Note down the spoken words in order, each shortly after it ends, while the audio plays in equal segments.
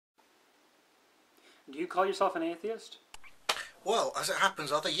Do you call yourself an atheist? Well, as it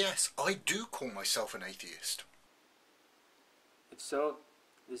happens, yes, I do call myself an atheist. If so,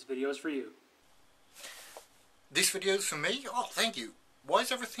 this video is for you. This video's for me? Oh, thank you. Why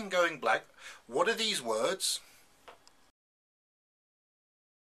is everything going black? What are these words?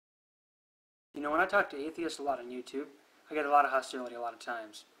 You know, when I talk to atheists a lot on YouTube, I get a lot of hostility a lot of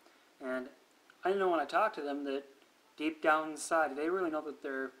times. And I know when I talk to them that deep down inside, they really know that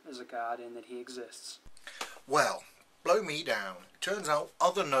there is a God and that He exists. Well, blow me down. Turns out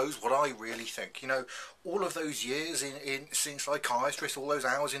Other knows what I really think. You know, all of those years in seeing psychiatrists, all those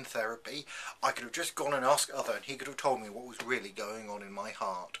hours in therapy, I could have just gone and asked Other and he could have told me what was really going on in my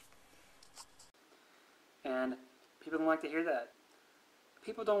heart. And people don't like to hear that.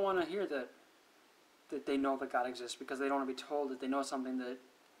 People don't want to hear that they know that God exists because they don't want to be told that they know something that,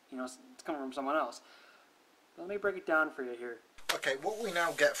 you know, it's coming from someone else. But let me break it down for you here. Okay, what we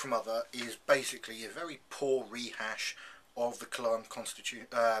now get from Other is basically a very poor rehash of the Kalam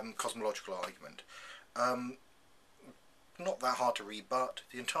cosmological argument. Not that hard to rebut.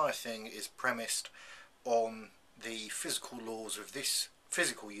 The entire thing is premised on the physical laws of this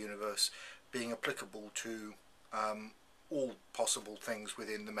physical universe being applicable to all possible things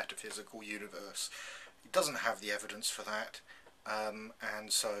within the metaphysical universe. It doesn't have the evidence for that,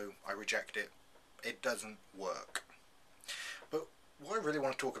 and so I reject it. It doesn't work. But what I really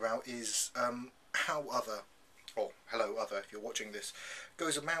want to talk about is how Other, or hello Other if you're watching this,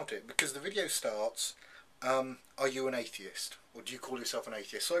 goes about it, because the video starts, are you an atheist? Or do you call yourself an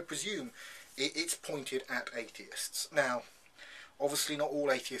atheist? So I presume it's pointed at atheists. Now, obviously not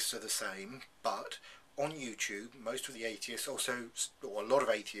all atheists are the same, but on YouTube, most of the atheists, also, or a lot of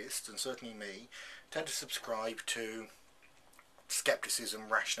atheists, and certainly me, tend to subscribe to skepticism,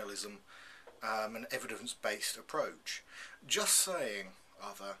 rationalism, an evidence-based approach. Just saying,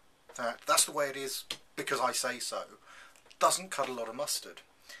 Other, that that's the way it is because I say so, doesn't cut a lot of mustard.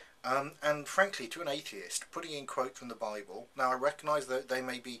 And frankly, to an atheist, putting in quotes from the Bible, now I recognise that they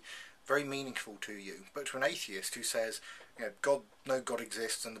may be very meaningful to you, but to an atheist who says, you know, no God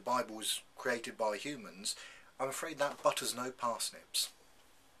exists and the Bible was created by humans, I'm afraid that butters no parsnips.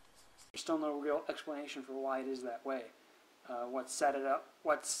 There's still no real explanation for why it is that way. What set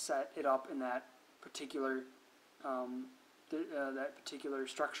it up in that particular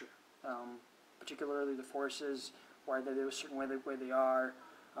structure, particularly the forces, why they're a certain way they are,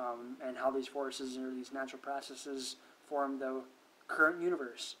 and how these forces or these natural processes form the current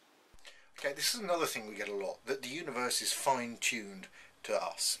universe. Okay, this is another thing we get a lot, that the universe is fine-tuned to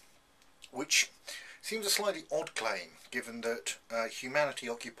us, which seems a slightly odd claim, given that humanity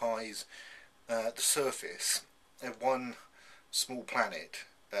occupies the surface of one small planet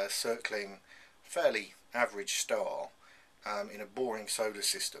circling a fairly average star in a boring solar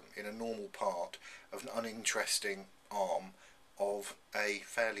system, in a normal part of an uninteresting arm of a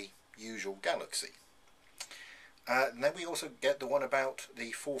fairly usual galaxy. And then we also get the one about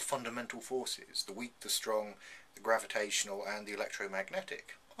the four fundamental forces, the weak, the strong, the gravitational and the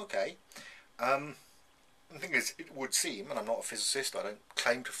electromagnetic. Okay, the thing is, it would seem, and I'm not a physicist, I don't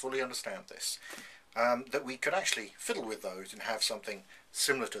claim to fully understand this, that we could actually fiddle with those and have something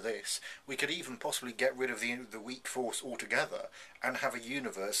similar to this. We could even possibly get rid of the weak force altogether and have a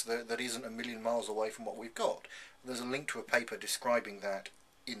universe that isn't a million miles away from what we've got. There's a link to a paper describing that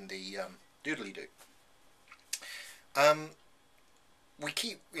in the doodly-doo. We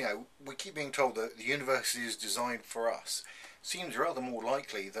keep being told that the universe is designed for us. Seems rather more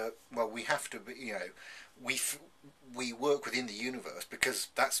likely that, well, we have to be, you know, we work within the universe because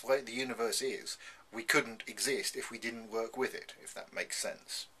that's the way the universe is. We couldn't exist if we didn't work with it, if that makes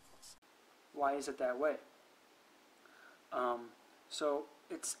sense. Why is it that way? So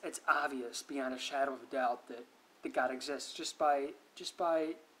it's obvious beyond a shadow of a doubt that God exists just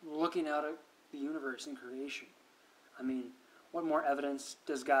by looking out at the universe and creation. I mean, what more evidence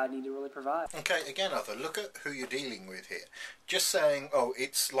does God need to really provide? Okay, again, Other, look at who you're dealing with here. Just saying, oh,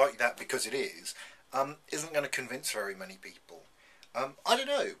 it's like that because it is, isn't going to convince very many people. I don't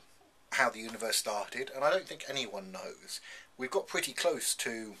know how the universe started, and I don't think anyone knows. We've got pretty close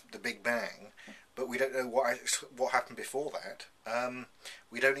to the Big Bang, but we don't know what happened before that.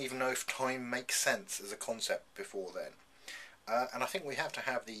 We don't even know if time makes sense as a concept before then. And I think we have to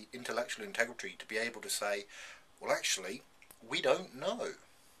have the intellectual integrity to be able to say, well, actually, we don't know.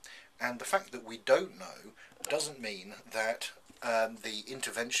 And the fact that we don't know doesn't mean that the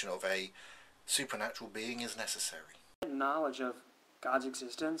intervention of a supernatural being is necessary. Knowledge of God's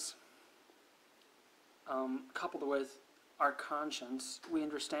existence, coupled with our conscience, we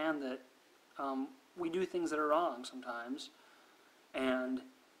understand that we do things that are wrong sometimes, and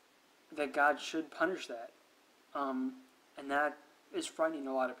that God should punish that. And that is frightening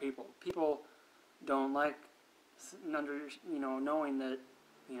to a lot of people. People don't like knowing that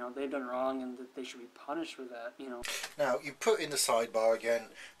they've done wrong and that they should be punished for that. Now, you put in the sidebar again,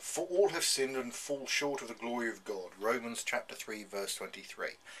 for all have sinned and fall short of the glory of God. Romans chapter 3 verse 23.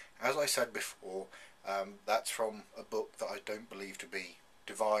 As I said before, that's from a book that I don't believe to be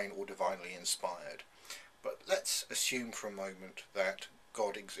divine or divinely inspired. But let's assume for a moment that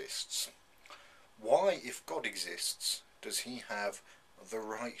God exists. Why, if God exists, does he have the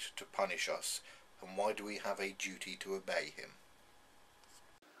right to punish us, and why do we have a duty to obey him?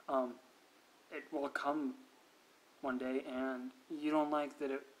 It will come one day, and you don't like that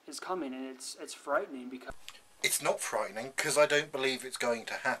it is coming, and it's frightening because it's not frightening because I don't believe it's going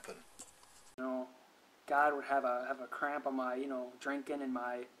to happen. God would have a cramp on my drinking and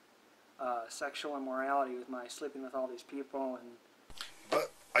my sexual immorality with my sleeping with all these people, and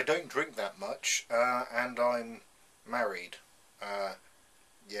but I don't drink that much, and I'm married.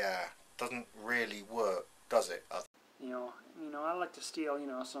 Yeah, doesn't really work, does it? I like to steal,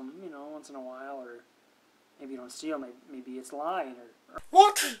 some, once in a while, or maybe you don't steal, maybe it's lying, or...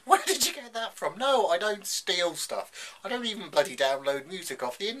 What? Where did you get that from? No, I don't steal stuff. I don't even bloody download music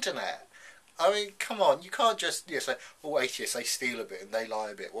off the internet. I mean, come on, you can't just say, oh, atheists, they steal a bit and they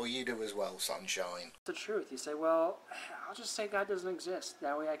lie a bit. Well, you do as well, sunshine. The truth. You say, well, I'll just say God doesn't exist.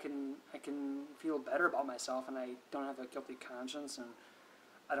 That way I can feel better about myself, and I don't have a guilty conscience, and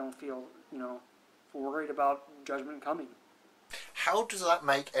I don't feel, worried about judgment coming. How does that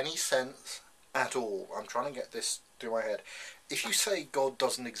make any sense at all? I'm trying to get this through my head. If you say God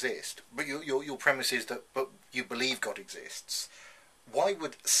doesn't exist, but your premise is that but you believe God exists, why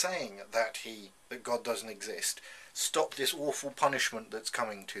would saying that God doesn't exist stop this awful punishment that's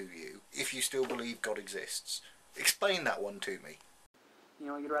coming to you if you still believe God exists? Explain that one to me.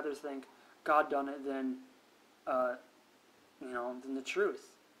 You'd rather think God done it than than the truth.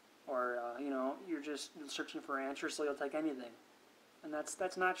 Or, you're just searching for answers, so you'll take anything. And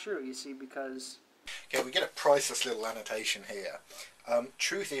that's not true, you see, because... Okay, we get a priceless little annotation here.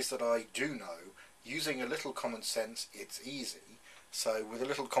 Truth is that I do know, using a little common sense, it's easy. So with a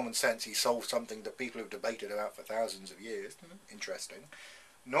little common sense, he solved something that people have debated about for thousands of years. Interesting.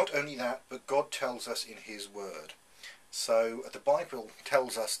 Not only that, but God tells us in his word. So the Bible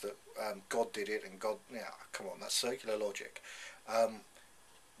tells us that God did it, and God... Yeah, come on, that's circular logic.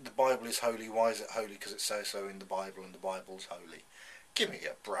 The Bible is holy. Why is it holy? Because it says so in the Bible, and the Bible's holy. Give me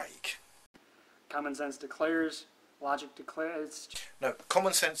a break. Common sense declares, logic declares. No,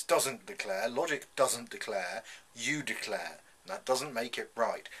 common sense doesn't declare, logic doesn't declare, you declare. That doesn't make it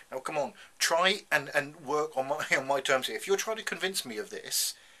right. Now come on, try and work on my terms here. If you're trying to convince me of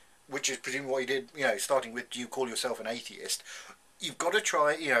this, which is presumably what you did, starting with, do you call yourself an atheist? You've got to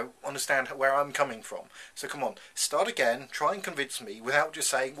try, understand where I'm coming from. So come on, start again, try and convince me without just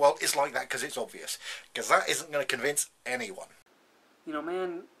saying, well, it's like that because it's obvious. Because that isn't going to convince anyone.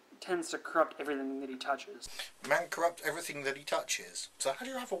 Man tends to corrupt everything that he touches. Man corrupts everything that he touches. So how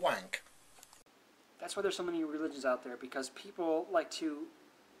do you have a wank? That's why there's so many religions out there, because people like to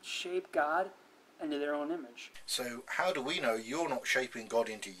shape God into their own image. So how do we know you're not shaping God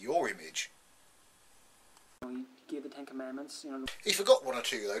into your image? He gave the Ten Commandments. He forgot one or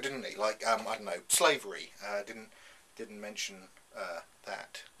two though, didn't he? Like I don't know, slavery. Didn't mention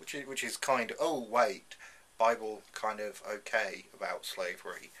that, which is kind of, oh wait, Bible kind of okay about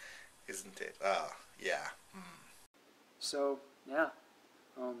slavery, isn't it? Yeah. So yeah,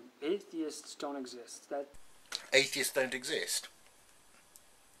 atheists don't exist. Atheists don't exist.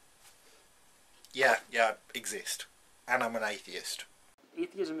 Yeah, exist, and I'm an atheist.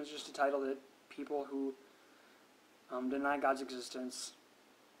 Atheism is just a title that people who deny God's existence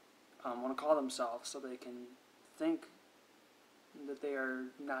want to call themselves, so they can think that they are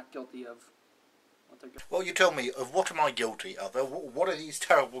not guilty of what they're guilty of. Well, you tell me, of what am I guilty of? What are these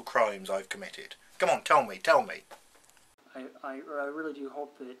terrible crimes I've committed? Come on, tell me. I really do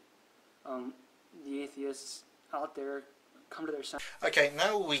hope that the atheists out there come to their senses. Okay,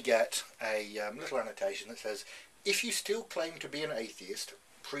 now we get a little annotation that says, if you still claim to be an atheist,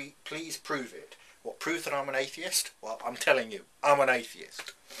 please prove it. What, prove that I'm an atheist? Well, I'm telling you, I'm an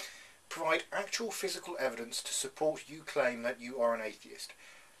atheist. Provide actual physical evidence to support you claim that you are an atheist.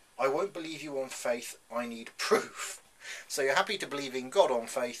 I won't believe you on faith, I need proof. So you're happy to believe in God on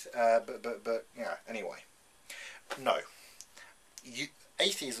faith, but yeah, anyway. No.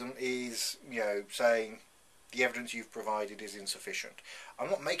 Atheism is, saying the evidence you've provided is insufficient. I'm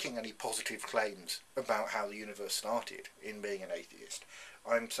not making any positive claims about how the universe started in being an atheist.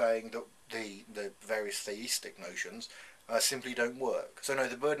 I'm saying that the various theistic notions simply don't work. So no,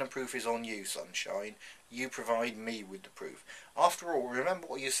 the burden of proof is on you, Sunshine. You provide me with the proof. After all, remember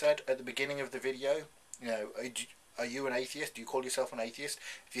what you said at the beginning of the video? You know, are you an atheist? Do you call yourself an atheist?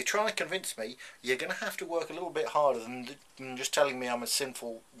 If you're trying to convince me, you're going to have to work a little bit harder than just telling me I'm a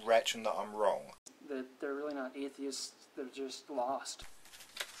sinful wretch and that I'm wrong. That they're really not atheists, they're just lost.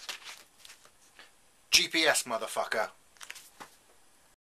 GPS, motherfucker.